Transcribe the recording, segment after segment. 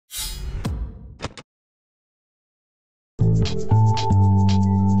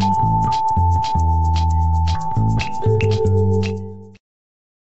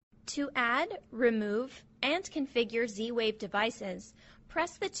To add, remove, and configure Z-Wave devices,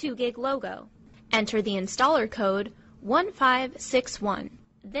 press the 2GIG logo. Enter the installer code 1561.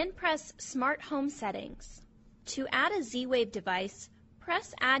 Then press Smart Home Settings. To add a Z-Wave device,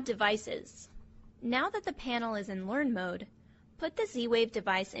 press Add Devices. Now that the panel is in Learn mode, put the Z-Wave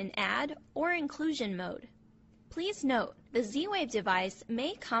device in Add or Inclusion mode. Please note, the Z-Wave device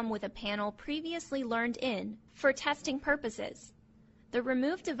may come with a panel previously learned in for testing purposes. The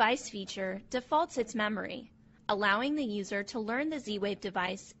Remove Device feature defaults its memory, allowing the user to learn the Z-Wave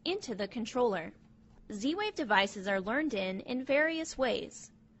device into the controller. Z-Wave devices are learned in various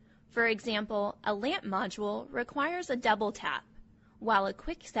ways. For example, a lamp module requires a double tap, while a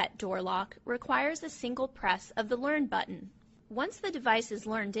quick-set door lock requires a single press of the Learn button. Once the device is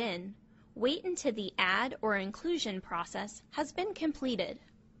learned in, wait until the Add or Inclusion process has been completed.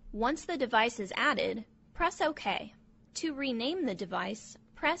 Once the device is added, press OK. To rename the device,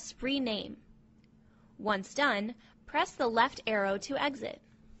 press Rename. Once done, press the left arrow to exit.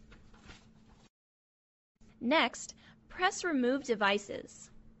 Next, press Remove Devices.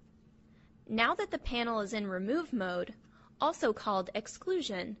 Now that the panel is in Remove mode, also called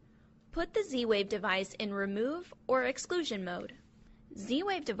Exclusion, put the Z-Wave device in Remove or Exclusion mode.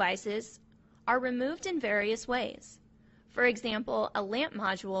 Z-Wave devices are removed in various ways. For example, a lamp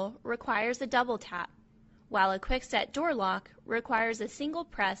module requires a double tap, while a quick-set door lock requires a single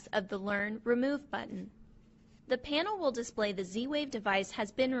press of the Learn Remove button. The panel will display the Z-Wave device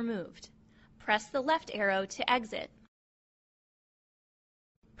has been removed. Press the left arrow to exit.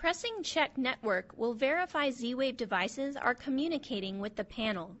 Pressing Check Network will verify Z-Wave devices are communicating with the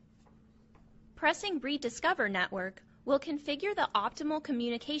panel. Pressing Rediscover Network will configure the optimal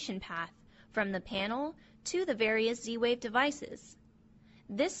communication path from the panel to the various Z-Wave devices.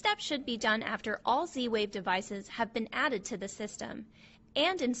 This step should be done after all Z-Wave devices have been added to the system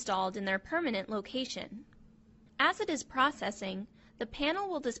and installed in their permanent location. As it is processing, the panel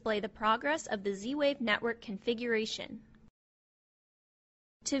will display the progress of the Z-Wave network configuration.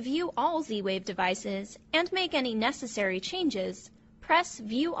 To view all Z-Wave devices and make any necessary changes, press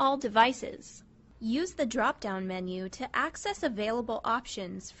View All Devices. Use the drop-down menu to access available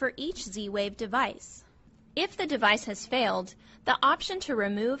options for each Z-Wave device. If the device has failed, the option to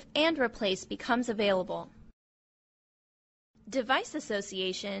remove and replace becomes available. Device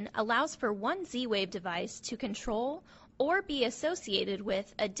association allows for one Z-Wave device to control or be associated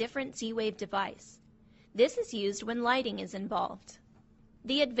with a different Z-Wave device. This is used when lighting is involved.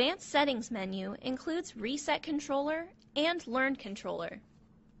 The Advanced Settings menu includes Reset Controller and Learn Controller.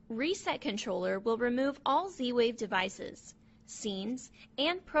 Reset Controller will remove all Z-Wave devices, scenes,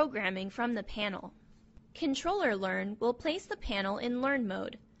 and programming from the panel. Controller Learn will place the panel in Learn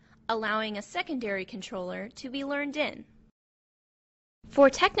mode, allowing a secondary controller to be learned in. For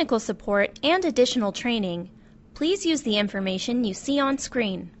technical support and additional training, please use the information you see on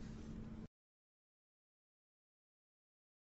screen.